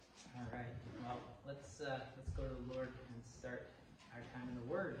go to the Lord and start our time in the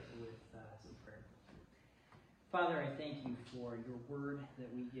Word with some prayer. Father, I thank you for your Word that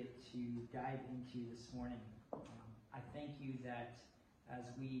we get to dive into this morning. I thank you that as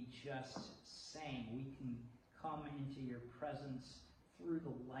we just sang, we can come into your presence through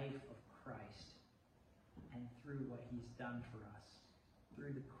the life of Christ and through what he's done for us,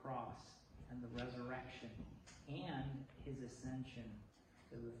 through the cross and the resurrection and his ascension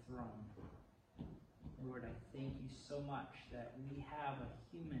to the throne. Lord, I thank you so much that we have a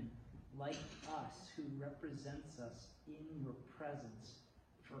human like us who represents us in your presence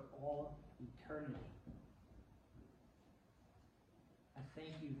for all eternity. I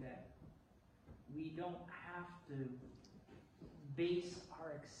thank you that we don't have to base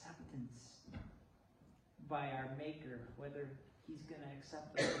our acceptance by our Maker, whether he's going to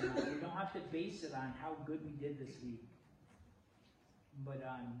accept us or not. We don't have to base it on how good we did this week, but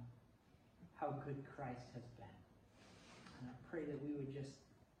on how good Christ has been. And I pray that we would just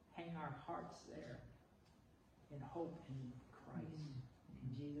hang our hearts there in hope in Christ. In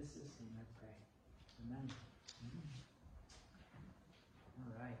Jesus' name I pray. Amen.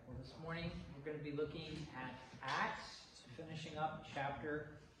 All right. Well, this morning we're going to be looking at Acts, finishing up chapter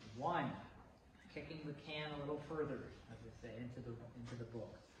 1, kicking the can a little further, as I say, into the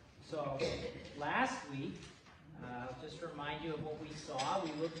book. So last week, just to remind you of what we saw, we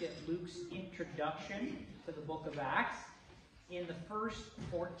looked at Luke's introduction to the book of Acts in the first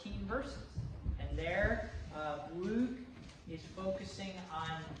 14 verses. And there, Luke is focusing on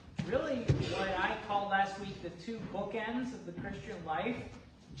really what I called last week the two bookends of the Christian life.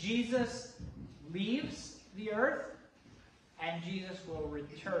 Jesus leaves the earth, and Jesus will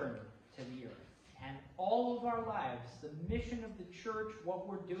return to the earth. And all of our lives, the mission of the church, what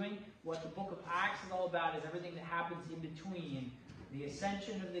we're doing, what the book of Acts is all about, is everything that happens in between the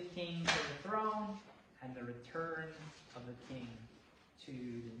ascension of the King to the throne and the return of the King to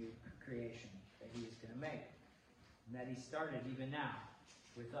the new creation that he is going to make. And that he started even now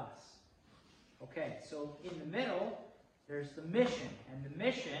with us. Okay, so in the middle, there's the mission. And the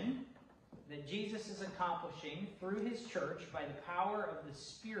mission that Jesus is accomplishing through his church by the power of the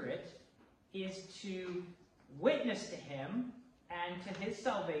Spirit is to witness to him and to his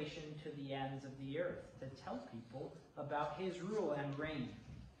salvation to the ends of the earth, to tell people about his rule and reign.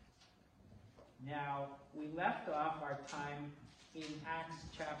 Now, we left off our time in Acts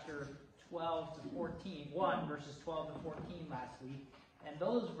chapter 12 to 14, 1 verses 12 to 14 last week. And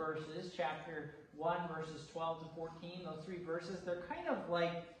those verses, chapter 1 verses 12 to 14, those three verses, they're kind of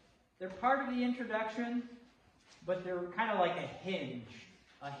like, they're part of the introduction, but they're kind of like a hinge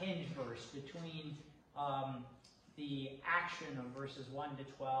verse between the action of verses 1 to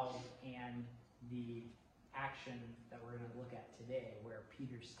 12 and the action that we're going to look at today, where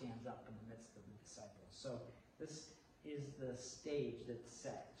Peter stands up in the midst of the disciples. So this is the stage that's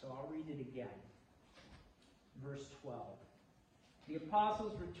set. So I'll read it again. Verse 12. The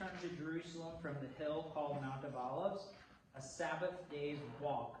apostles returned to Jerusalem from the hill called Mount of Olives, a Sabbath day's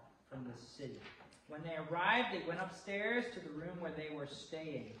walk from the city. When they arrived, they went upstairs to the room where they were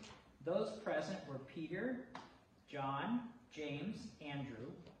staying. Those present were Peter, John, James, Andrew,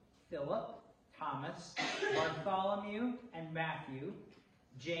 Philip, Thomas, Bartholomew, and Matthew,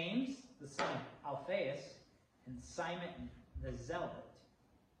 James, the son of Alphaeus, and Simon the Zealot,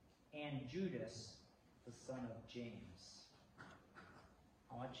 and Judas, the son of James.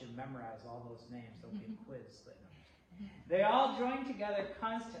 I want you to memorize all those names. There'll be a quiz later. They all joined together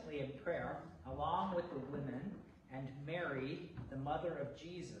constantly in prayer, along with the women and Mary, the mother of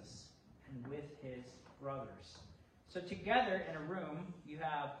Jesus, and with his brothers. So together in a room, you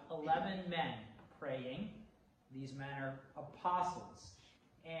have 11 men praying. These men are apostles.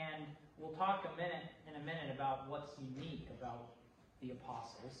 And we'll talk in a minute about what's unique about the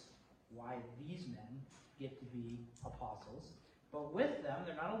apostles, why these men get to be apostles. But with them,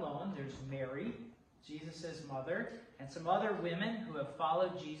 they're not alone. There's Mary, Jesus' mother, and some other women who have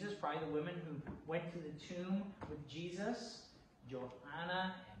followed Jesus, probably the women who went to the tomb with Jesus,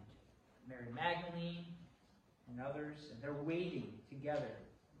 Joanna and Mary Magdalene and others, and they're waiting together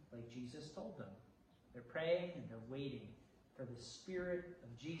like Jesus told them. They're praying and they're waiting for the Spirit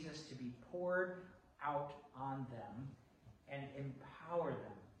of Jesus to be poured out on them and empower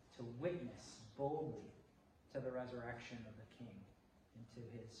them to witness boldly to the resurrection of the King and to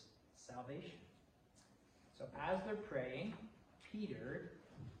his salvation. So as they're praying, Peter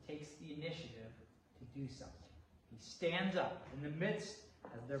takes the initiative to do something. He stands up in the midst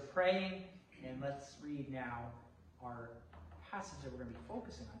as they're praying, and let's read now our passage that we're going to be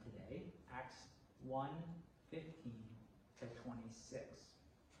focusing on today, Acts 1:15 to 26.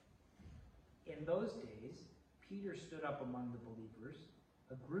 In those days, Peter stood up among the believers,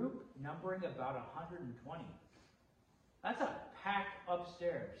 a group numbering about 120. That's a pack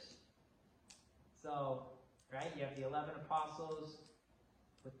upstairs. So, right, you have the 11 apostles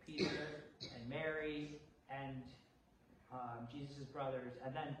with Peter and Mary and Jesus' brothers,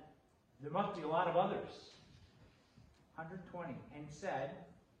 and then there must be a lot of others. 120. And said,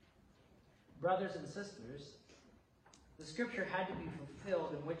 brothers and sisters, the scripture had to be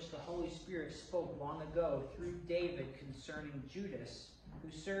fulfilled in which the Holy Spirit spoke long ago through David concerning Judas,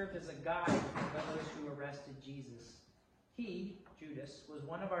 who served as a guide for those who arrested Jesus. He, Judas, was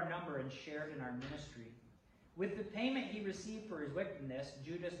one of our number and shared in our ministry. With the payment he received for his wickedness,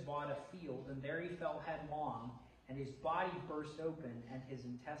 Judas bought a field, and there he fell headlong, and his body burst open, and his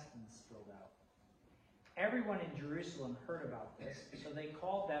intestines spilled out. Everyone in Jerusalem heard about this, so they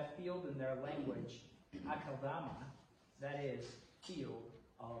called that field in their language Akeldama, that is, field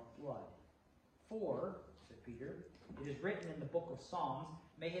of blood. For, said Peter, it is written in the book of Psalms,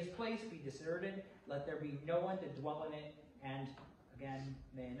 may his place be deserted, let there be no one to dwell in it, and again,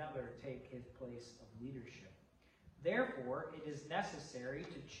 may another take his place of leadership. Therefore, it is necessary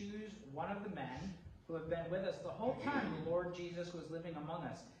to choose one of the men who have been with us the whole time the Lord Jesus was living among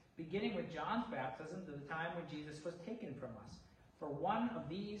us, beginning with John's baptism to the time when Jesus was taken from us. For one of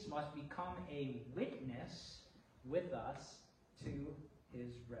these must become a witness with us to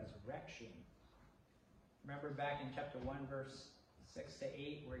his resurrection. Remember back in chapter 1, verse 6 to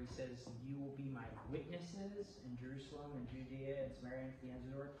 8, where he says, you will be my witnesses in Jerusalem and Judea and Samaria and to the ends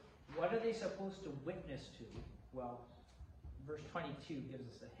of the earth. What are they supposed to witness to? Well, verse 22 gives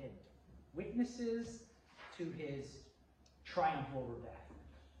us a hint. Witnesses to his triumph over death.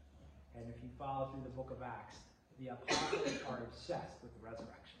 And if you follow through the book of Acts, the apostles are obsessed with the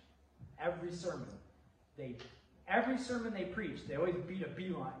resurrection. Every sermon they preach, they always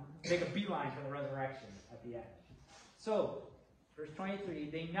make a beeline for the resurrection at the end. So, verse 23,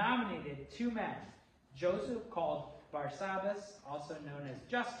 they nominated two men, Joseph called Barsabbas, also known as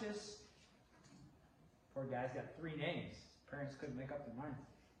Justus. Poor guy's got three names. His parents couldn't make up their mind.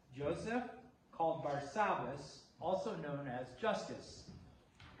 Joseph called Barsabbas, also known as Justus,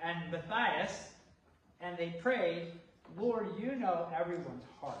 and Matthias, and they prayed, Lord, you know everyone's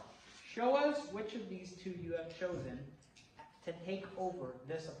heart. Show us which of these two you have chosen to take over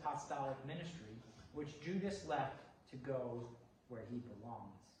this apostolic ministry, which Judas left to go where he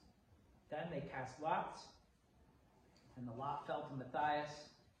belongs. Then they cast lots, and the lot fell to Matthias,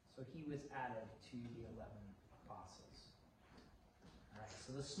 so he was added to the 11 apostles. All right,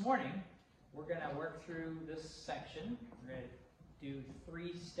 so this morning, we're going to work through this section. We're going to do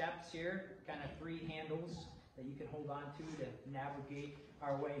 3 steps here, kind of 3 handles that you can hold on to navigate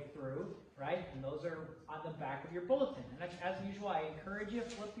our way through, right? And those are on the back of your bulletin. And as usual, I encourage you to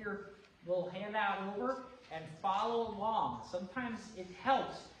flip your little handout over and follow along. Sometimes it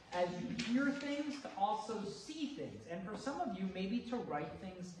helps as you hear things to also see things. And for some of you, maybe to write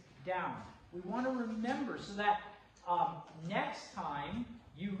things down. We want to remember so that next time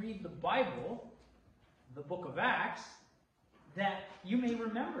you read the Bible, the book of Acts, that you may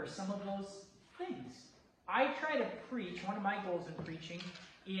remember some of those things. I try to preach, one of my goals in preaching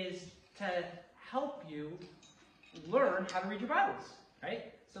is to help you learn how to read your Bibles,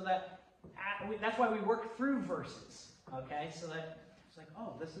 right? So that's why we work through verses, okay? So that it's like,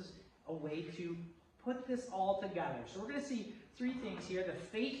 oh, this is a way to put this all together. So we're going to see 3 things here. The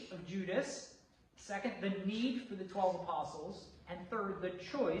fate of Judas. Second, the need for the 12 apostles. And third, the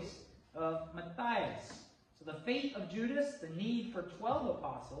choice of Matthias. So the fate of Judas, the need for 12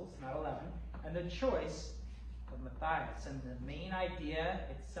 apostles, not 11, and the choice of Matthias. And the main idea,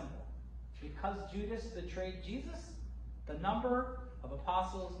 it's simple. Because Judas betrayed Jesus, the number of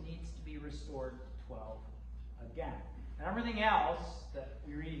apostles needs to be restored to 12 again. And everything else that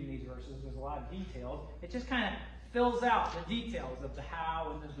we read in these verses, there's a lot of details. It just kind of fills out the details of the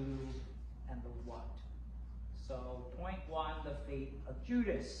how and the who and the what. So, point 1, the fate of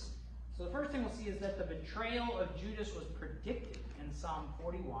Judas. So the first thing we'll see is that the betrayal of Judas was predicted in Psalm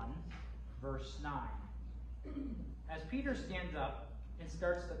 41, verse 9. As Peter stands up and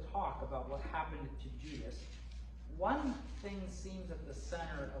starts to talk about what happened to Judas, one thing seems at the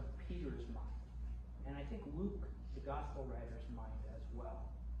center of Peter's mind. And I think Luke, the gospel writer's mind as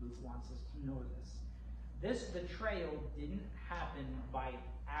well. Luke wants us to know this. This betrayal didn't happen by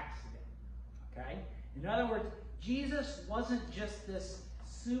accident. Okay? In other words, Jesus wasn't just this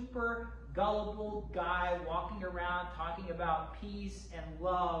super gullible guy walking around talking about peace and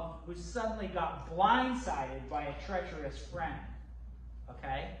love who suddenly got blindsided by a treacherous friend.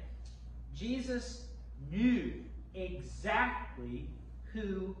 Okay? Jesus knew exactly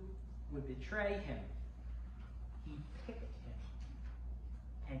who would betray him. He picked him,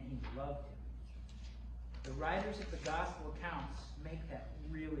 and he loved him. The writers of the gospel accounts make that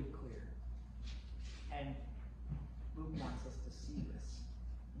really clear. And Luke wants us to see this.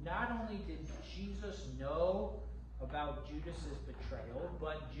 Not only did Jesus know about Judas's betrayal,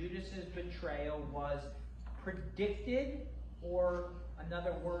 but Judas's betrayal was predicted, or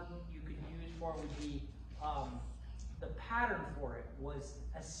another word you could use for it would be the pattern for it was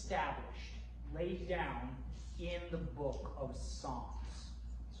established, laid down in the book of Psalms.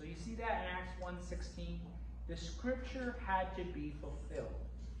 So you see that in Acts 1:16? The scripture had to be fulfilled.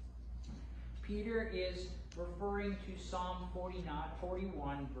 Peter is referring to Psalm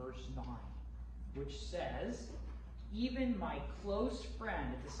 41, verse 9, which says, even my close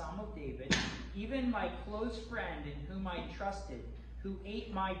friend, it's a Psalm of David, even my close friend in whom I trusted, who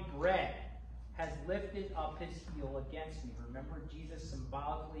ate my bread, has lifted up his heel against me. Remember, Jesus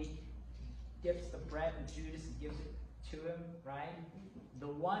symbolically dips the bread in Judas and gives it to him, right? The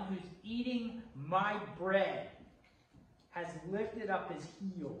one who's eating my bread has lifted up his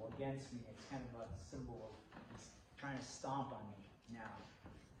heel against me. It's kind of a symbol of he's trying to stomp on me now.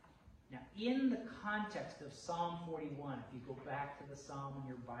 Now, in the context of Psalm 41, if you go back to the Psalm in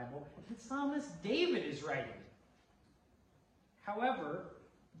your Bible, the psalmist David is writing. However,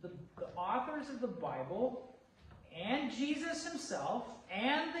 the authors of the Bible and Jesus himself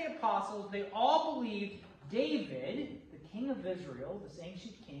and the apostles, they all believed David, the king of Israel, this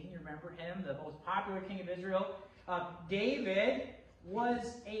ancient king, you remember him, the most popular king of Israel, David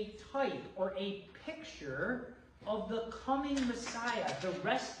was a type or a picture of the coming Messiah, the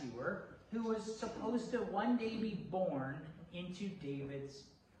rescuer, who was supposed to one day be born into David's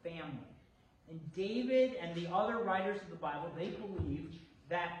family. And David and the other writers of the Bible, they believed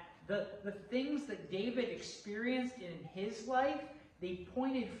that the things that David experienced in his life, they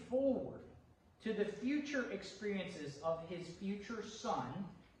pointed forward to the future experiences of his future son,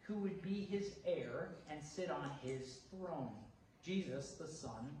 who would be his heir and sit on his throne. Jesus, the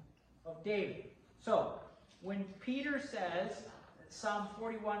son of David. So, when Peter says Psalm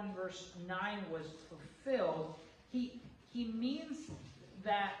 41 verse 9 was fulfilled, he means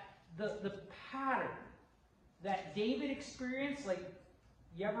that the pattern that David experienced, like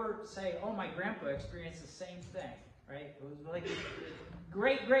you ever say, oh, my grandpa experienced the same thing, right? It was like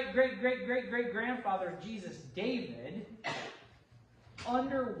great-great-great-great-great-great-grandfather of Jesus, David,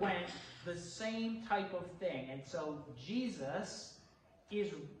 underwent the same type of thing. And so Jesus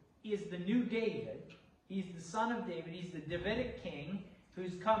is the new David. He's the son of David. He's the Davidic king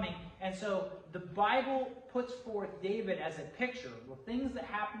who's coming. And so the Bible puts forth David as a picture. The things that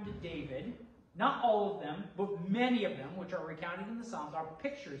happened to David, not all of them, but many of them, which are recounted in the Psalms, are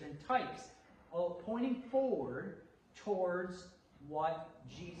pictures and types pointing forward towards what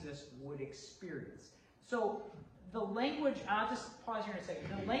Jesus would experience. So the language, I'll just pause here in a second.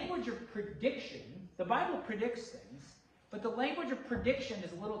 The language of prediction, the Bible predicts things, but the language of prediction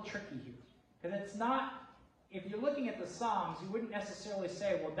is a little tricky here. Because it's not, if you're looking at the Psalms, you wouldn't necessarily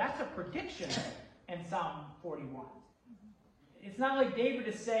say, well, that's a prediction in Psalm 41. It's not like David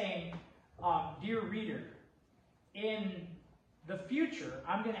is saying, dear reader, in the future,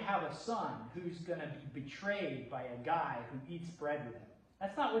 I'm going to have a son who's going to be betrayed by a guy who eats bread with him.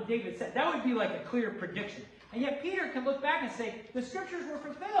 That's not what David said. That would be like a clear prediction. And yet Peter can look back and say, the scriptures were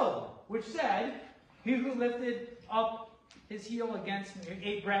fulfilled, which said, he who lifted up his heel against me,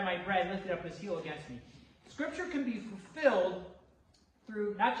 ate bread, my bread, lifted up his heel against me. Scripture can be fulfilled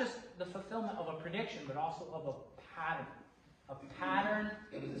through not just the fulfillment of a prediction, but also of a pattern. A pattern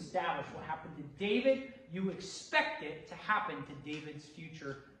that was established. What happened to David, you expect it to happen to David's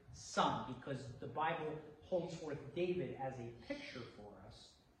future son, because the Bible holds forth David as a picture for us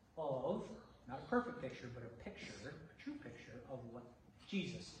of, not a perfect picture, but a picture, a true picture of what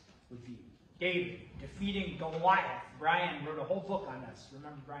Jesus would be. David defeating Goliath. Brian wrote a whole book on this.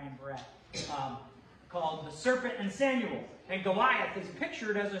 Remember Brian Barrett? Called The Serpent and Samuel. And Goliath is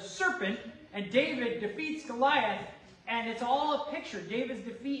pictured as a serpent, and David defeats Goliath, and it's all a picture. David's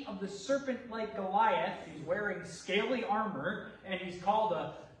defeat of the serpent-like Goliath. He's wearing scaly armor, and he's called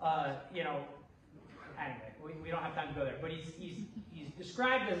anyway, we don't have time to go there, but he's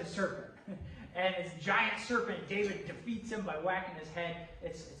described as a serpent. And it's a giant serpent. David defeats him by whacking his head.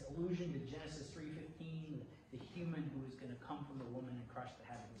 It's allusion to Genesis 3:15, the human who is going to come from the woman and crush the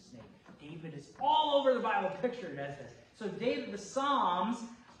head of the snake. David is all over the Bible pictured as this. So David, the Psalms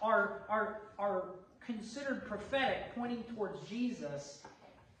are considered prophetic, pointing towards Jesus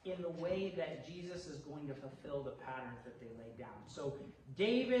in the way that Jesus is going to fulfill the patterns that they laid down. So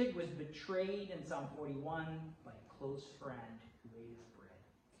David was betrayed in Psalm 41 by a close friend who ate his bread.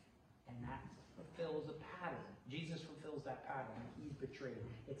 And that fulfills a pattern. Jesus fulfills that pattern. He's betrayed.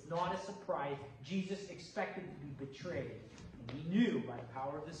 It's not a surprise. Jesus expected to be betrayed. And he knew by the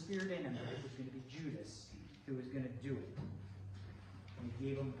power of the Spirit in him that it was going to be Judas who was going to do it. And he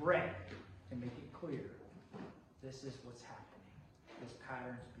gave him bread to make it clear. This is what's happening. This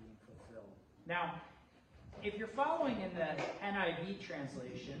pattern's being fulfilled. Now, if you're following in the NIV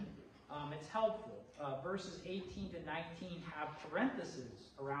translation, it's helpful. Verses 18 to 19 have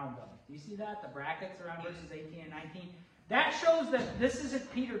parentheses around them. Do you see that? The brackets around verses 18 and 19. That shows that this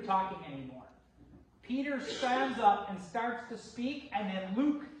isn't Peter talking anymore. Peter stands up and starts to speak, and then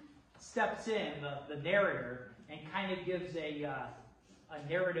Luke steps in, the narrator, and kind of gives a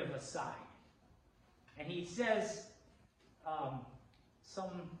narrative aside. And he says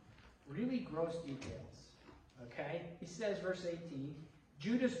some really gross details. Okay? He says, verse 18,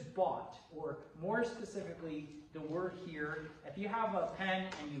 Judas bought, or more specifically, the word here, if you have a pen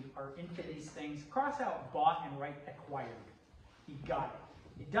and you are into these things, cross out bought and write acquired. He got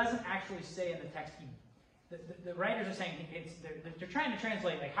it. It doesn't actually say in the text, the writers are saying, they're trying to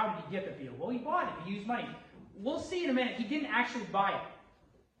translate, like, how did he get the field? Well, he bought it. He used money. We'll see in a minute. He didn't actually buy it,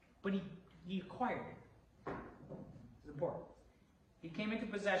 but he acquired it. It's important. He came into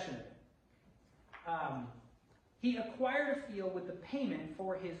possession of it. He acquired a field with the payment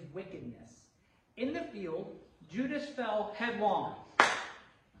for his wickedness. In the field, Judas fell headlong,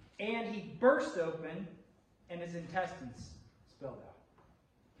 and he burst open, and his intestines spilled out.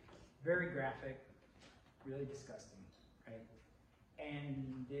 Very graphic, really disgusting, right?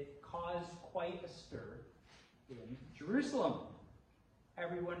 And it caused quite a stir in Jerusalem.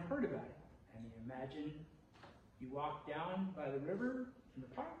 Everyone heard about it. And you imagine you walk down by the river in the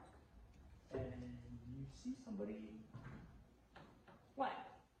park, and you see somebody flat.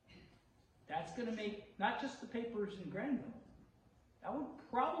 That's going to make not just the papers in Granville. That would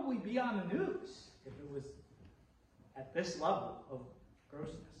probably be on the news if it was at this level of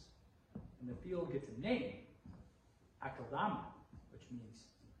grossness. And the field gets a name, Akeldama, which means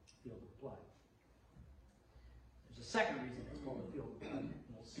field of blood. There's a second reason it's called the field of blood, and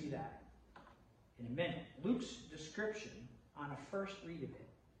we'll see that in a minute. Luke's description on a first read of it,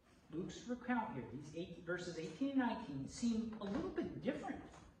 Luke's recount here, these verses 18 and 19, seem a little bit different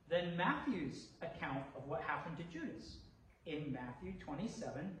than Matthew's account of what happened to Judas in Matthew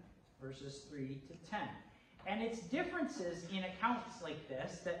 27, verses 3 to 10. And it's differences in accounts like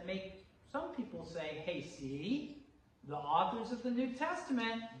this that make some people say, hey, see, the authors of the New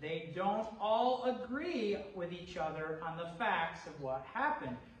Testament, they don't all agree with each other on the facts of what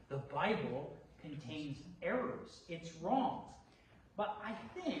happened. The Bible contains errors. It's wrong. But I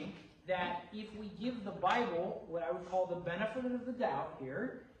think that if we give the Bible what I would call the benefit of the doubt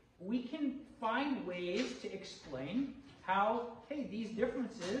here, we can find ways to explain how, hey, these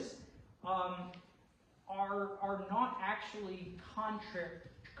differences are not actually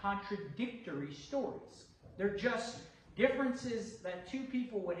contradictory stories. They're just differences that two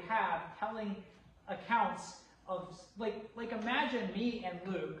people would have telling accounts of, like imagine me and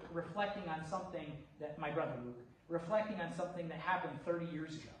Luke reflecting on something that, my brother Luke, reflecting on something that happened 30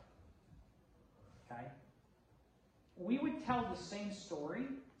 years ago. Okay? We would tell the same story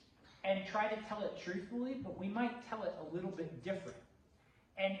and try to tell it truthfully, but we might tell it a little bit different.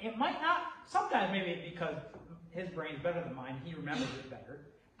 And it might not, sometimes maybe because his brain's better than mine, he remembers it better,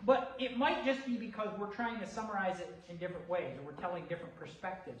 but it might just be because we're trying to summarize it in different ways, or we're telling different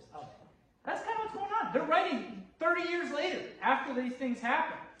perspectives of it. That's kind of what's going on. They're writing 30 years later, after these things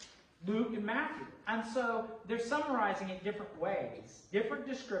happen, Luke and Matthew. And so they're summarizing it different ways, different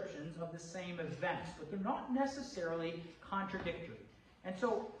descriptions of the same events, but they're not necessarily contradictory. And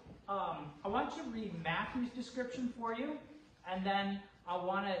so I want you to read Matthew's description for you, and then I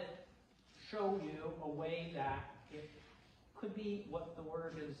want to show you a way that it could be what the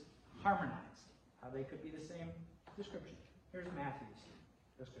word is harmonized, how they could be the same description. Here's Matthew's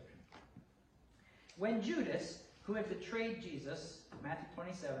description. When Judas, who had betrayed Jesus, Matthew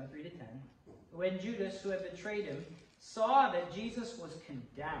 27, 3 to 10, when Judas, who had betrayed him, saw that Jesus was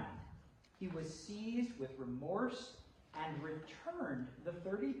condemned, he was seized with remorse and returned the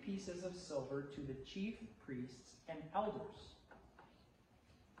 30 pieces of silver to the chief priests and elders.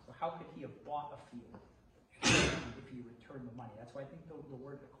 So how could he have bought a field if he returned the money? That's why I think the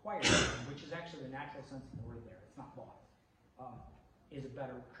word acquired, which is actually the natural sense of the word there, it's not bought, is a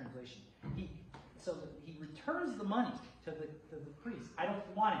better translation. So he returns the money to the priest. I don't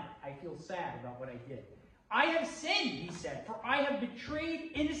want it. I feel sad about what I did. I have sinned, he said, for I have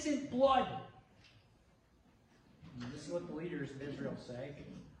betrayed innocent blood. And this is what the leaders of Israel say.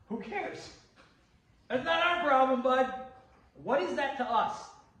 Who cares? That's not our problem, bud. What is that to us?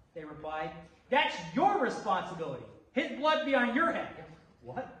 They replied, "That's your responsibility. His blood be on your head."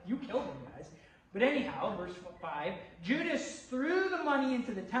 What? You killed him, guys. But anyhow, verse 5, Judas threw the money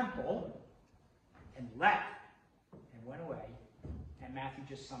into the temple and left and went away. And Matthew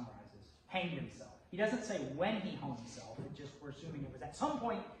just summarizes, hanged himself. He doesn't say when he hung himself. We're assuming it was at some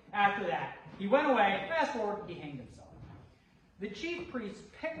point after that. He went away. Fast forward, he hanged himself. The chief priests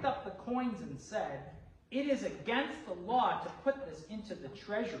picked up the coins and said, "It is against the law to put this into the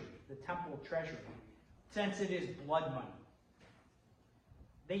treasury, the temple treasury, since it is blood money."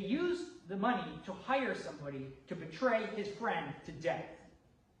 They used the money to hire somebody to betray his friend to death.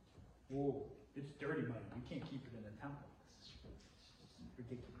 Whoa, it's dirty money. You can't keep it in the temple. This is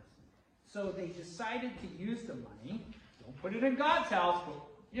ridiculous. So they decided to use the money. Don't put it in God's house, but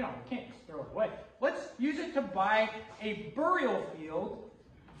you can't just throw it away. Let's use it to buy a burial field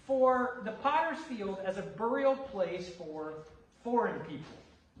for the potter's field as a burial place for foreign people.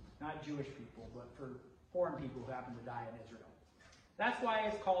 Not Jewish people, but for foreign people who happen to die in Israel. That's why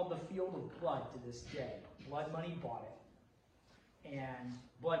it's called the Field of Blood to this day. Blood money bought it. And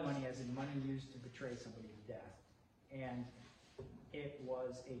blood money as in money used to betray somebody to death. And it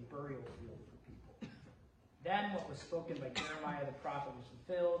was a burial field for people. Then what was spoken by Jeremiah the prophet was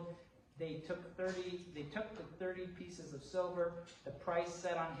fulfilled. They took the 30 pieces of silver, the price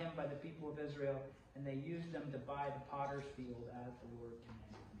set on him by the people of Israel, and they used them to buy the potter's field as the Lord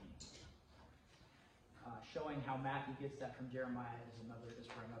commanded me. Showing how Matthew gets that from Jeremiah is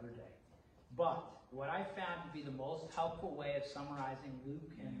for another day. But what I found to be the most helpful way of summarizing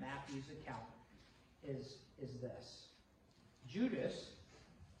Luke and Matthew's account is this. Judas,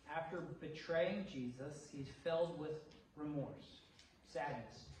 after betraying Jesus, he's filled with remorse,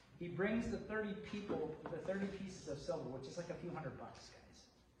 sadness. He brings the 30 pieces of silver, which is like a few $100, guys.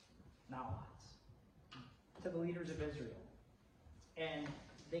 Not lots. To the leaders of Israel. And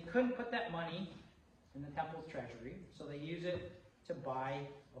they couldn't put that money in the temple's treasury, so they use it to buy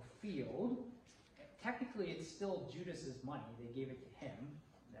a field. Technically, it's still Judas's money. They gave it to him.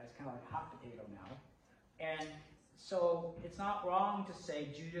 That's kind of like hot potato now. And so it's not wrong to say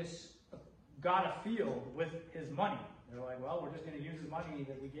Judas got a field with his money. They're like, well, we're just going to use his money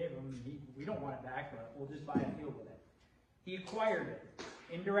that we gave him. We don't want it back, but we'll just buy a field with it. He acquired it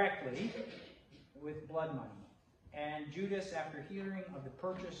indirectly with blood money. And Judas, after hearing of the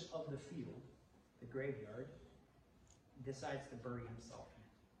purchase of the field, the graveyard, decides to bury himself in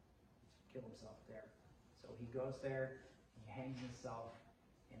it, kill himself there. So he goes there, he hangs himself,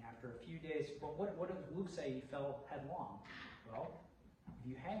 and after a few days, well, what does Luke say? He fell headlong. Well, if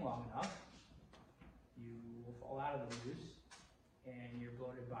you hang long enough, you will fall out of the noose, and your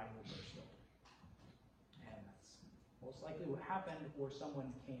bloated body will burst open. And that's most likely what happened, or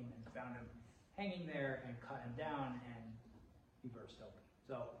someone came and found him hanging there and cut him down, and he burst open.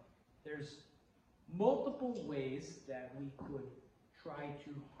 So there's multiple ways that we could try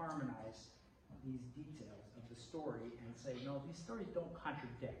to harmonize these details of the story and say, no, these stories don't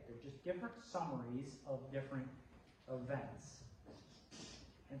contradict. They're just different summaries of different events.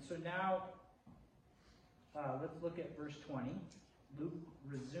 And so now, let's look at verse 20. Luke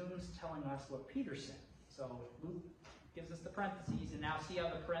resumes telling us what Peter said. So Luke gives us the parentheses, and now see how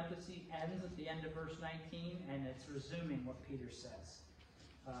the parenthesis ends at the end of verse 19, and it's resuming what Peter says.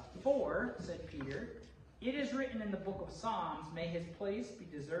 "For," said Peter, "it is written in the book of Psalms, may his place be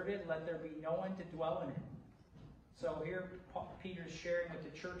deserted, let there be no one to dwell in it." So here Peter's sharing with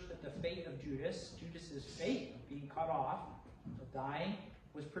the church that the fate of Judas's fate of being cut off, of dying,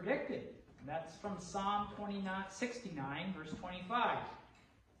 was predicted. And that's from Psalm 69, verse 25.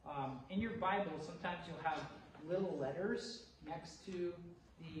 In your Bible, sometimes you'll have little letters next to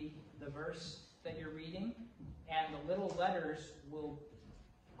the verse that you're reading, and the little letters will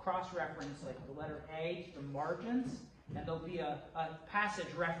cross-reference, like the letter A to the margins, and there'll be a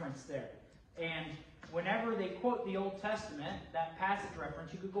passage reference there. And whenever they quote the Old Testament, that passage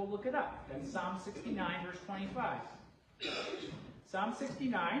reference, you could go look it up. That's Psalm 69, verse 25. Psalm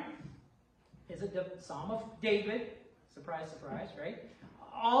 69 is a psalm of David. Surprise, surprise, right?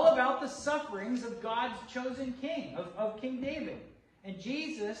 All about the sufferings of God's chosen king, of King David. And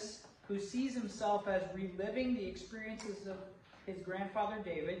Jesus, who sees himself as reliving the experiences of his grandfather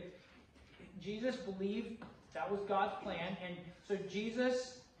David, Jesus believed that was God's plan. And so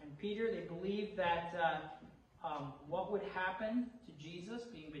Jesus and Peter, they believed that what would happen to Jesus,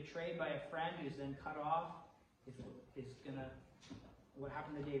 being betrayed by a friend who's then cut off, what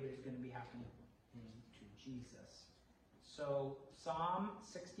happened to David is going to be happening to Jesus. So Psalm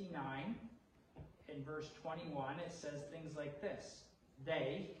 69, in verse 21, it says things like this.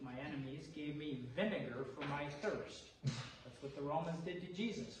 "They," my enemies, "gave me vinegar for my thirst." That's That's what the Romans did to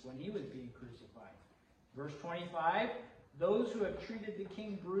Jesus when he was being crucified. Verse 25, those who have treated the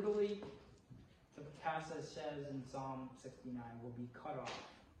king brutally, the passage says in Psalm 69, will be cut off.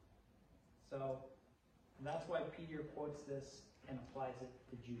 So that's why Peter quotes this and applies it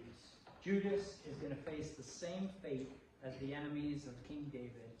to Judas. Judas is going to face the same fate as the enemies of King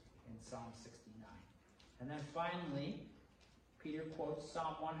David in Psalm 69. And then finally, Peter quotes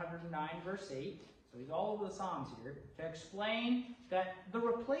Psalm 109, verse 8. So he's all over the Psalms here to explain that the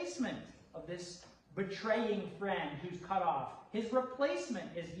replacement of this betraying friend who's cut off, his replacement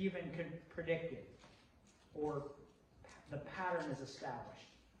is even predicted, or the pattern is established.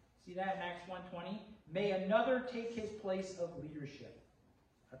 See that in Acts 1:20? May another take his place of leadership.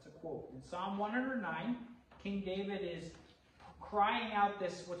 That's a quote. In Psalm 109, King David is crying out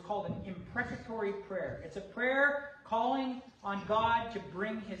this, what's called an imprecatory prayer. It's a prayer calling on God to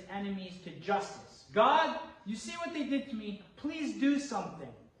bring his enemies to justice. God, you see what they did to me. Please do something.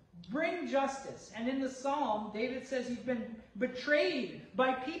 Bring justice. And in the psalm, David says he's been betrayed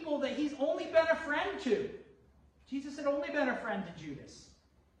by people that he's only been a friend to. Jesus had only been a friend to Judas.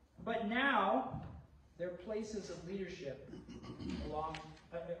 But now, their places of leadership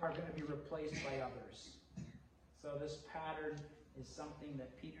are going to be replaced by others. So this pattern is something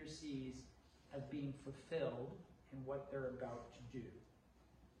that Peter sees as being fulfilled in what they're about to do.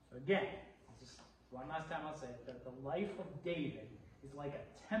 So again, just one last time I'll say it, that the life of David is like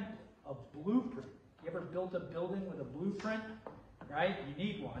a template, a blueprint. You ever built a building with a blueprint? Right? You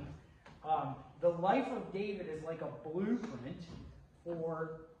need one. The life of David is like a blueprint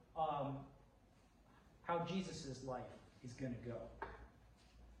for how Jesus' life is going to go.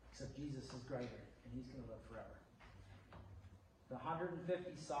 Except Jesus is greater, and he's going to live forever. The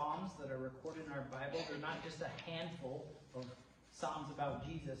 150 Psalms that are recorded in our Bible, they're not just a handful of Psalms about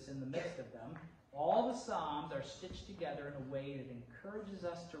Jesus in the midst of them. All the Psalms are stitched together in a way that encourages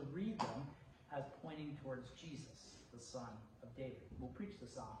us to read them as pointing towards Jesus, the Son of David. We'll preach the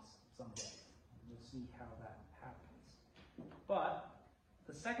Psalms someday. We'll see how that happens. But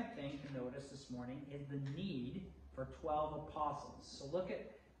the second thing to notice this morning is the need for 12 apostles. So look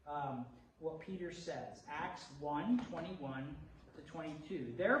at what Peter says. Acts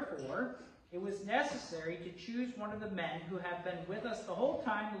 1:21-22. Therefore, it was necessary to choose one of the men who have been with us the whole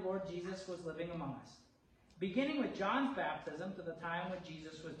time the Lord Jesus was living among us, beginning with John's baptism to the time when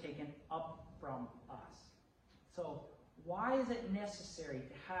Jesus was taken up from us. So, why is it necessary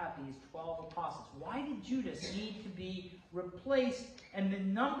to have these 12 apostles? Why did Judas need to be replaced and the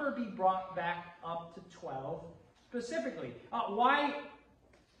number be brought back up to 12 specifically? Why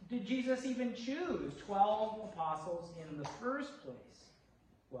did Jesus even choose 12 apostles in the first place?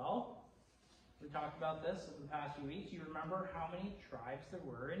 Well, we talked about this in the past few weeks. You remember how many tribes there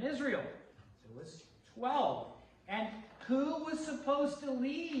were in Israel. There was 12. And who was supposed to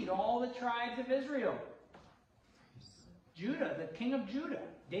lead all the tribes of Israel? Judah, the king of Judah,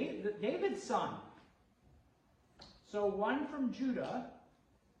 David's son. So one from Judah,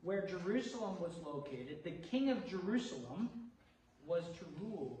 where Jerusalem was located, the king of Jerusalem was to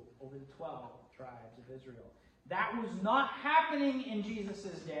rule over the 12 tribes of Israel. That was not happening in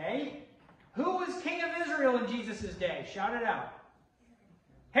Jesus' day. Who was king of Israel in Jesus' day? Shout it out.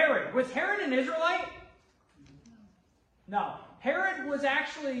 Herod. Was Herod an Israelite? No. Herod was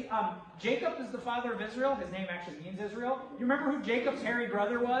actually, Jacob is the father of Israel. His name actually means Israel. You remember who Jacob's hairy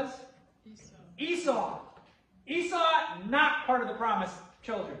brother was? Esau. Esau, not part of the promised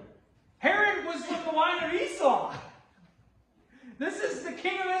children. Herod was from the line of Esau. This is the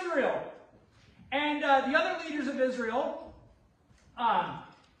king of Israel. And the other leaders of Israel,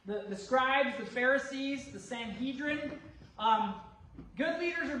 the scribes, the Pharisees, the Sanhedrin, good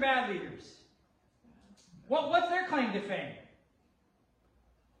leaders or bad leaders? What's their claim to fame?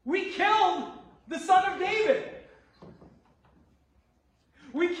 We killed the son of David.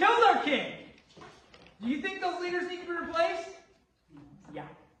 We killed our king. Do you think those leaders need to be replaced? Yeah.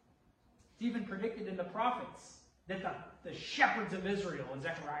 It's even predicted in the prophets that the shepherds of Israel in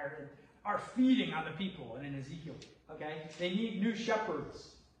Zechariah are feeding on the people, and in Ezekiel. Okay? They need new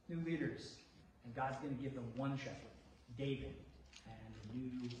shepherds, new leaders. And God's going to give them one shepherd, David, and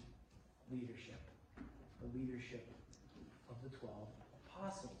new leadership. The leadership of the 12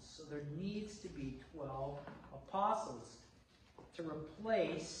 apostles. So there needs to be 12 apostles to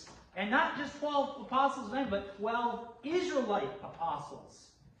replace, and not just 12 apostles then, but 12 Israelite apostles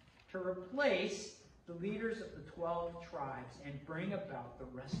to replace the leaders of the 12 tribes and bring about the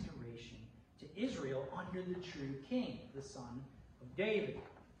restoration to Israel under the true king, the son of David.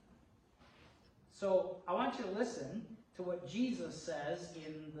 So I want you to listen to what Jesus says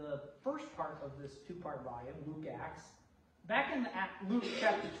in the first part of this two-part volume, Luke Acts, back in Luke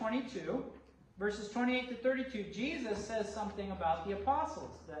chapter 22, verses 28 to 32, Jesus says something about the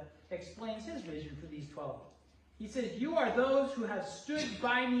apostles that explains his vision for these 12. He says, "You are those who have stood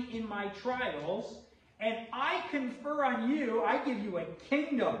by me in my trials, and I confer on you, I give you a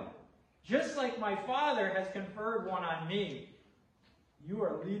kingdom, just like my Father has conferred one on me. You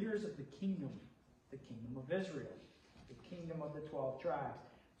are leaders of the kingdom of Israel, the kingdom of the 12 tribes,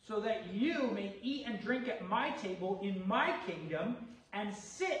 so that you may eat and drink at my table in my kingdom and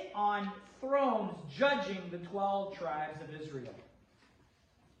sit on thrones judging the 12 tribes of Israel."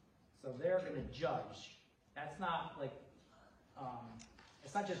 So they're going to judge. That's not like,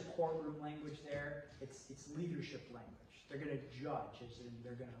 it's not just courtroom language there. It's leadership language. They're going to judge, as in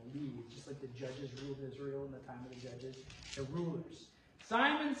they're going to lead, just like the judges ruled Israel in the time of the judges. The rulers.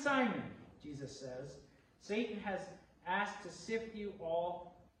 "Simon, Simon," Jesus says, "Satan has asked to sift you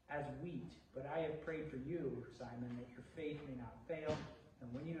all as wheat, but I have prayed for you, Simon, that your faith may not fail,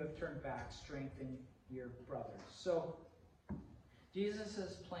 and when you have turned back, strengthen your brothers." So,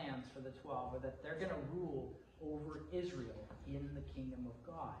 Jesus' plans for the 12 are that they're going to rule over Israel in the kingdom of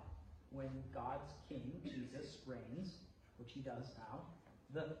God. When God's king, Jesus, reigns, which he does now,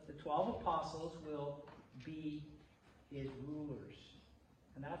 the 12 apostles will be his rulers.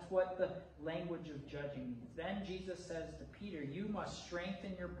 And that's what the language of judging means. Then Jesus says to Peter, "You must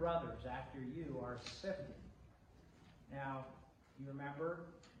strengthen your brothers after you are sifted." Now, you remember,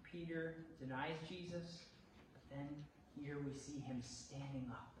 Peter denies Jesus, but then here we see him standing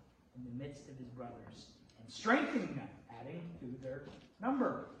up in the midst of his brothers and strengthening them, adding to their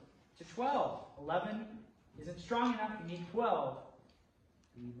number to 12. 11 isn't strong enough. You need 12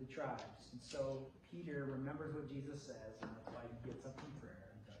 to lead the tribes. And so Peter remembers what Jesus says, and that's why he gets up in prayer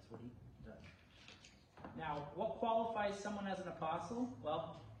and does what he does. Now, what qualifies someone as an apostle?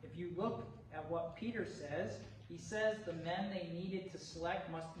 Well, if you look at what Peter says, he says the men they needed to select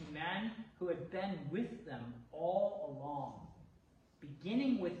must be men who had been with them all along,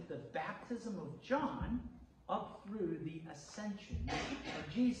 beginning with the baptism of John up through the ascension of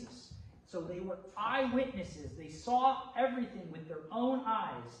Jesus. So they were eyewitnesses. They saw everything with their own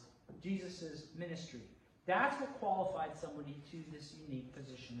eyes of Jesus' ministry. That's what qualified somebody to this unique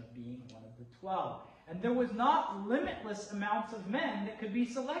position of being one of the 12. And there was not limitless amounts of men that could be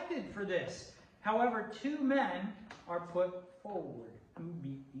selected for this. However, 2 men are put forward who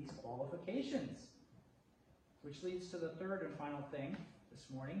meet these qualifications. Which leads to the third and final thing this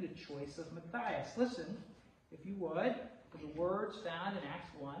morning, the choice of Matthias. Listen, if you would, to the words found in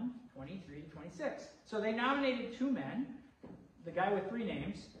Acts 1, 23 to 26. So they nominated 2 men, the guy with 3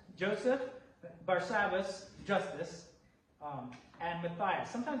 names, Joseph, Barsabbas, Justus, and Matthias.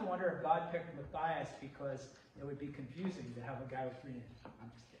 Sometimes I wonder if God picked Matthias because it would be confusing to have a guy with 3 names.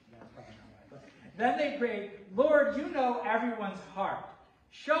 I'm just kidding. That's probably not right. But then they prayed, "Lord, you know everyone's heart.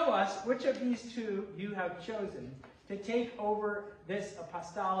 Show us which of these 2 you have chosen to take over this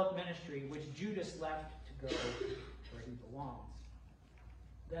apostolic ministry which Judas left to go where he belongs."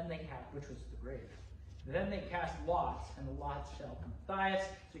 Then they cast, which was the grave. Then they cast lots, and the lots fell to Matthias.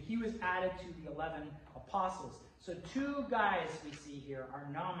 So he was added to the 11 apostles. So 2 guys we see here are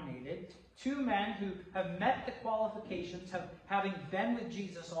nominated. 2 men who have met the qualifications of having been with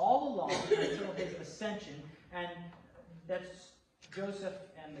Jesus all along until his ascension. And that's Joseph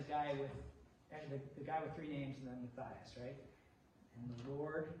and the guy with the guy with 3 names, and then Matthias, right? And the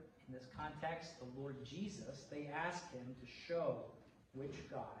Lord, in this context, the Lord Jesus, they ask him to show which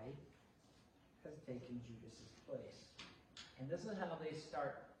guy has taken Judas's place. And this is how they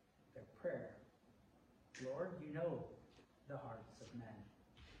start their prayer. "Lord, you know the hearts of men."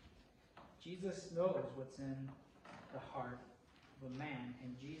 Jesus knows what's in the heart of a man,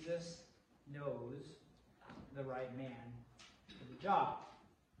 and Jesus knows the right man for the job.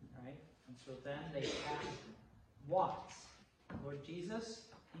 Right? And so then they cast lots. Lord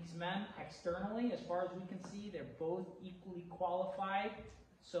Jesus, these men externally, as far as we can see, they're both equally qualified.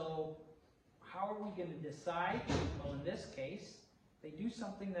 So how are we going to decide? Well, in this case, they do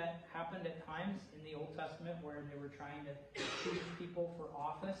something that happened at times in the Old Testament where they were trying to choose people for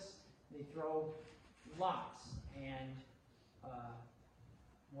office. They throw lots, and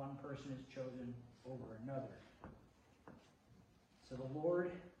one person is chosen over another. So the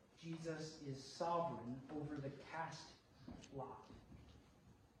Lord Jesus is sovereign over the cast lot.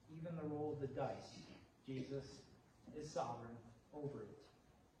 Even the roll of the dice, Jesus is sovereign over it.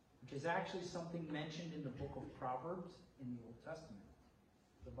 Which is actually something mentioned in the book of Proverbs in the Old Testament,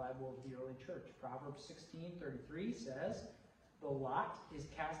 the Bible of the early church. Proverbs 16:33 says, "The lot is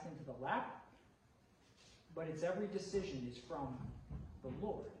cast into the lap, but its every decision is from the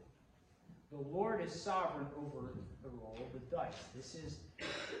Lord." The Lord is sovereign over the roll of the dice. This is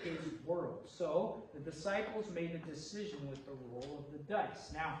his world. So the disciples made a decision with the roll of the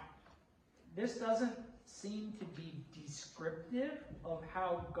dice. Now, this doesn't seem to be descriptive of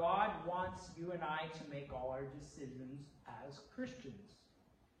how God wants you and I to make all our decisions as Christians.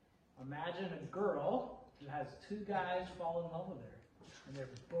 Imagine a girl who has two guys fall in love with her, and they're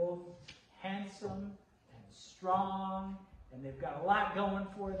both handsome and strong, and they've got a lot going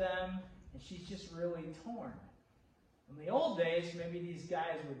for them, and she's just really torn. In the old days, maybe these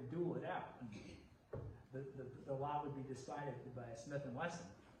guys would duel it out. The lot would be decided by a Smith & Wesson.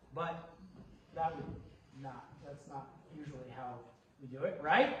 But that's not usually how we do it,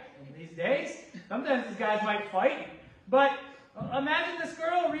 right? In these days, sometimes these guys might fight. But imagine this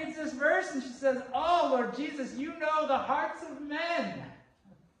girl reads this verse and she says, "Oh, Lord Jesus, you know the hearts of men."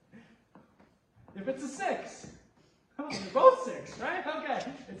 If it's a 6, oh, they're both 6, right?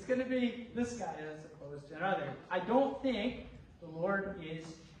 Okay, it's going to be this guy as opposed to another. I don't think the Lord is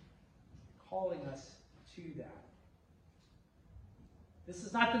calling us to that. This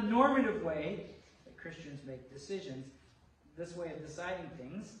is not the normative way that Christians make decisions, this way of deciding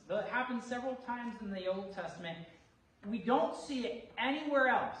things. Though it happens several times in the Old Testament, we don't see it anywhere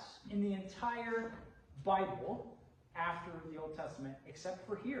else in the entire Bible after the Old Testament, except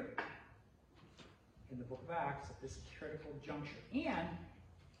for here, in the book of Acts, at this critical juncture. And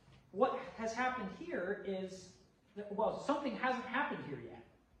what has happened here is, well, something hasn't happened here yet.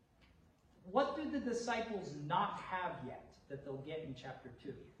 What do the disciples not have yet that they'll get in chapter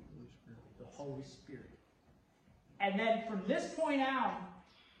 2? The Holy Spirit. And then from this point out,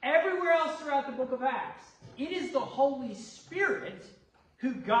 everywhere else throughout the book of Acts, it is the Holy Spirit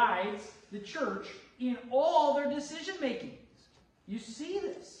who guides the church in all their decision making. You see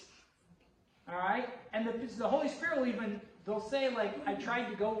this. All right? And the Holy Spirit will even, they'll say, like, I tried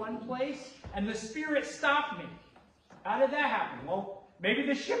to go one place, and the Spirit stopped me. How did that happen? Well, maybe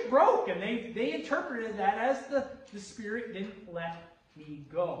the ship broke, and they interpreted that as the Spirit didn't let me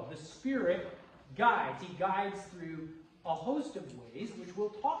go. The Spirit guides. He guides through a host of ways, which we'll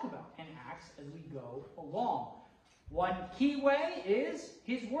talk about in Acts as we go along. One key way is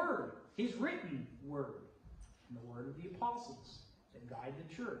His Word, His written Word, and the Word of the apostles that guide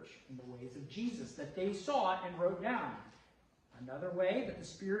the church in the ways of Jesus that they saw and wrote down. Another way that the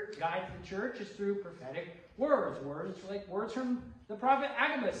Spirit guides the church is through prophetic words. Words like words from the prophet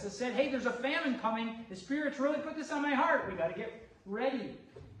Agabus that said, hey, there's a famine coming. The Spirit's really put this on my heart. We got to get ready.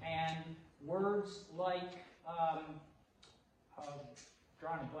 And words like,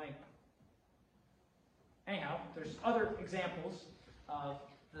 drawing a blank. Anyhow, there's other examples of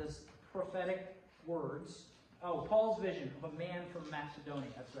this prophetic words. Oh, Paul's vision of a man from Macedonia.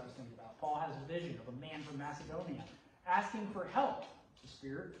 That's what I was thinking about. Paul has a vision of a man from Macedonia asking for help. The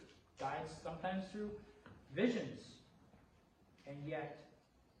Spirit guides sometimes through visions. And yet,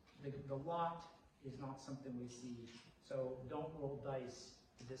 the lot is not something we see. So don't roll dice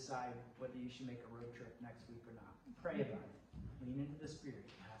to decide whether you should make a road trip next week or not. Pray about it. Lean into the Spirit.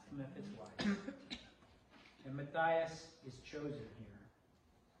 Ask Him if it's wise. And Matthias is chosen here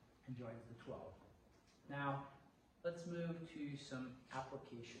and joins the 12. Now, let's move to some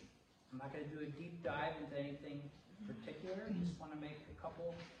application. I'm not going to do a deep dive into anything particular. I just want to make a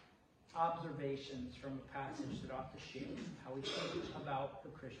couple observations from a passage that ought to shape how we think about the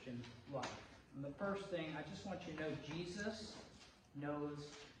Christian life. And the first thing, I just want you to know, Jesus knows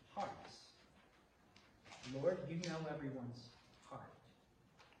hearts. Lord, you know everyone's heart.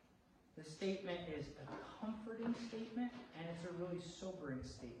 The statement is a comforting statement, and it's a really sobering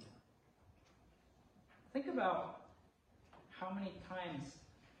statement. Think about how many times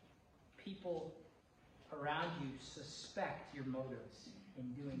people around you suspect your motives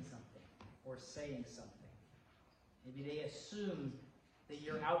in doing something or saying something. Maybe they assume that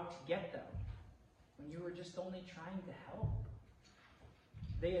you're out to get them when you were just only trying to help.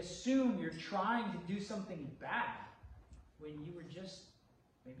 They assume you're trying to do something bad when you were just,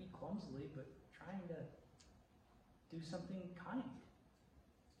 maybe clumsily, but trying to do something kind.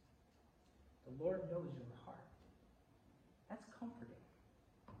 The Lord knows your heart. That's comforting.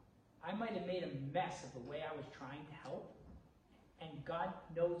 I might have made a mess of the way I was trying to help, and God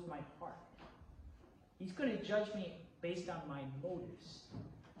knows my heart. He's going to judge me based on my motives.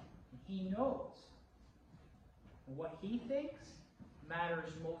 He knows. And what He thinks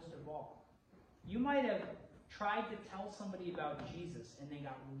matters most of all. You might have tried to tell somebody about Jesus, and they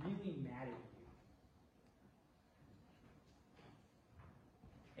got really mad at you.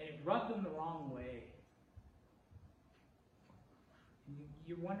 And it rubbed them the wrong way. And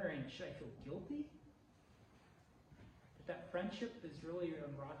you're wondering, should I feel guilty? if that friendship is really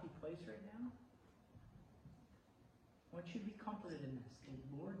a rocky place right now, I want you to be comforted in this.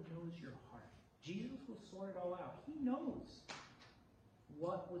 The Lord knows your heart. Jesus will sort it all out. He knows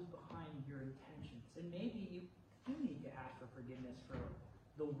what was behind your intentions. And maybe you do need to ask for forgiveness for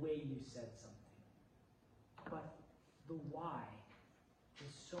the way you said something. But the why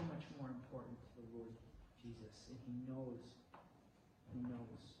is so much more important to the Lord Jesus. And He knows. He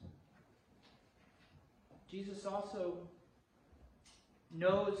knows. Jesus also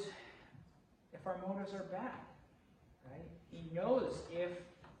knows if our motives are bad. Right? He knows if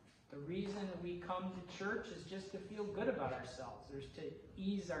the reason we come to church is just to feel good about ourselves, or to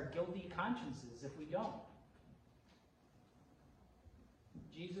ease our guilty consciences if we don't.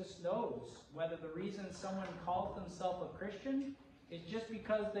 Jesus knows whether the reason someone calls themselves a Christian is just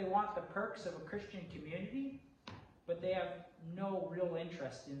because they want the perks of a Christian community, but they have no real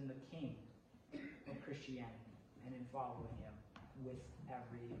interest in the King of Christianity and in following Him with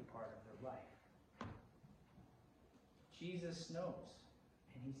every part of their life. Jesus knows,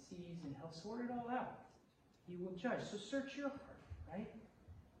 and He sees, and He'll sort it all out. He will judge. So search your heart, right?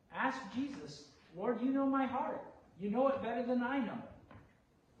 Ask Jesus, Lord, you know my heart. You know it better than I know it.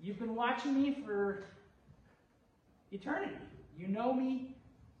 You've been watching me for eternity. You know me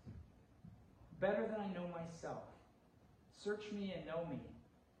better than I know myself. Search me and know me.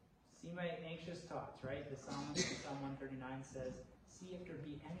 See my anxious thoughts, right? The psalmist in Psalm 139 says, see if there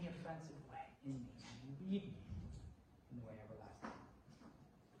be any offensive way in me, and lead me in the way everlasting.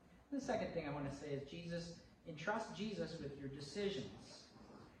 The second thing I want to say is entrust Jesus with your decisions.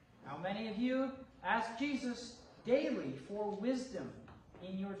 How many of you ask Jesus daily for wisdom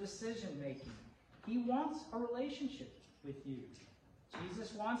in your decision making? He wants a relationship with you.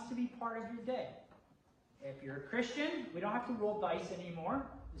 Jesus wants to be part of your day. If you're a Christian, we don't have to roll dice anymore.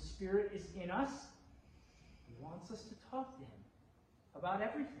 The Spirit is in us. He wants us to talk to Him about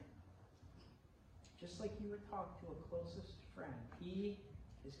everything. Just like you would talk to a closest friend. He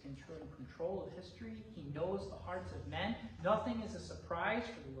is in control of history. He knows the hearts of men. Nothing is a surprise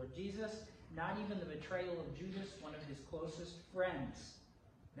for the Lord Jesus. Not even the betrayal of Judas, one of His closest friends.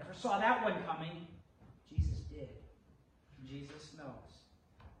 Never saw that one coming. Jesus did. Jesus knows.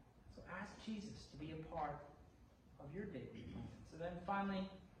 So ask Jesus to be a part of your daily plan. So then finally,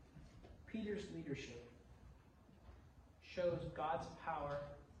 Peter's leadership shows God's power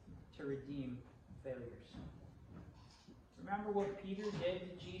to redeem failures. Remember what Peter did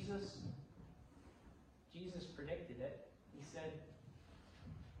to Jesus? Jesus predicted it. He said,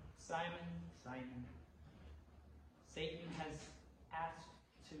 Simon, Simon, Satan has asked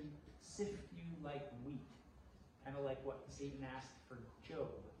to sift you like wheat. Kind of like what Satan asked for Job.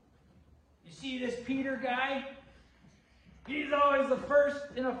 You see this Peter guy? He's always the first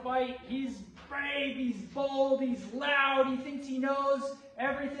in a fight. He's brave, he's bold, he's loud. He thinks he knows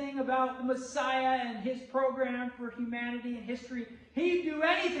everything about the Messiah and His program for humanity and history. He'd do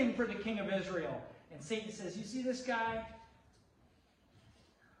anything for the King of Israel. And Satan says, you see this guy?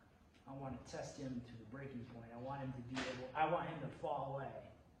 I want to test him to the breaking point. I want him to fall away.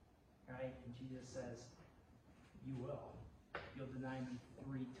 Right? And Jesus says, you will. You'll deny me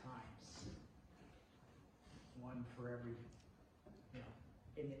 3 times. One for every,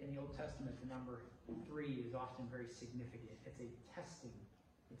 In the Old Testament, the number 3 is often very significant. It's a testing.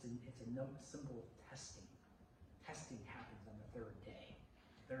 It's a symbol of testing. Testing happens on the 3rd day.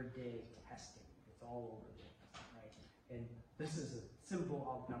 3rd day testing. It's all over the place, right? And this is a symbol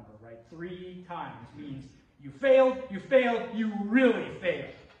of number, right? 3 times means you failed, you really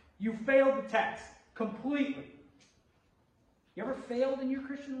failed. You failed the test completely. You ever failed in your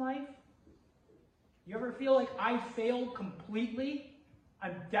Christian life? You ever feel like I failed completely?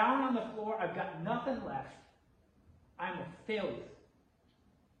 I'm down on the floor. I've got nothing left. I'm a failure.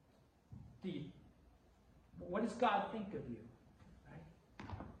 What does God think of you? Right?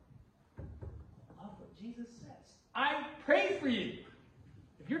 Love what Jesus says. I pray for you.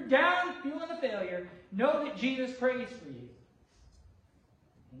 If you're down, feeling a failure, know that Jesus prays for you.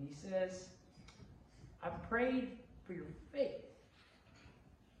 And He says, I prayed for your faith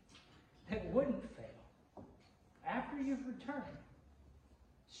that wouldn't fail. After you've returned,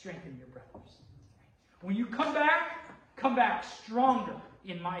 strengthen your brothers. When you come back stronger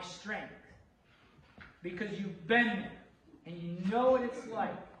in my strength. Because you've been there. And you know what it's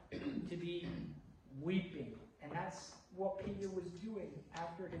like to be weeping. And that's what Peter was doing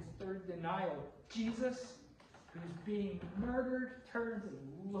after his 3rd denial. Jesus, who's being murdered, turns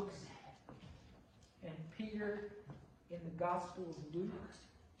and looks at him. And Peter, in the Gospel of Luke,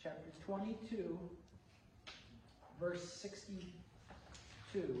 chapter 22, verse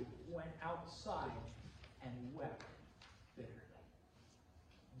 62, went outside and wept bitterly.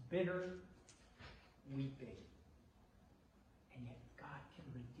 Bitter weeping. And yet God can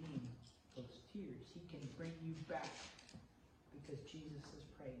redeem those tears. He can bring you back because Jesus is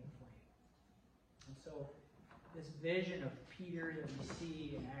praying for you. And so this vision of Peter that we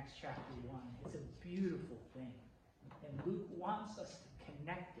see in Acts chapter 1, it's a beautiful thing. And Luke wants us to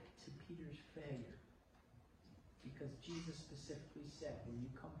connect it to Peter's failure. Because Jesus specifically said, when you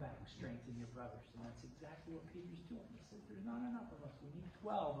come back, strengthen your brothers. And that's exactly what Peter's doing. He says, there's not enough of us. We need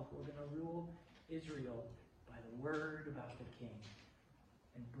 12 if we're going to rule Israel by the word about the king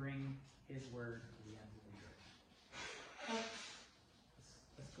and bring his word to the ends of the earth.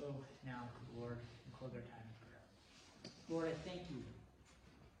 Let's go now to the Lord and close our time in prayer. Lord, I thank you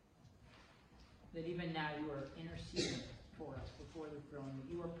that even now you are interceding for us before the throne, that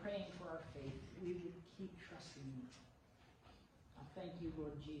you are praying for our faith, that we would keep trusting you. I thank you,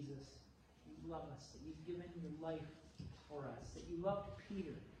 Lord Jesus, you love us, that you've given your life for us, that you loved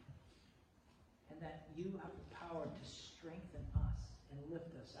Peter, and that you have the power to strengthen us and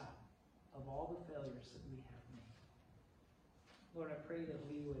lift us out of all the failures that we have made. Lord, I pray that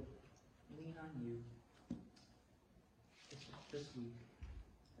we would lean on you this week,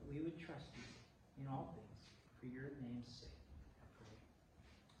 that we would trust you in all things for your name's sake. I pray.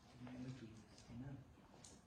 In the name of Jesus. Amen.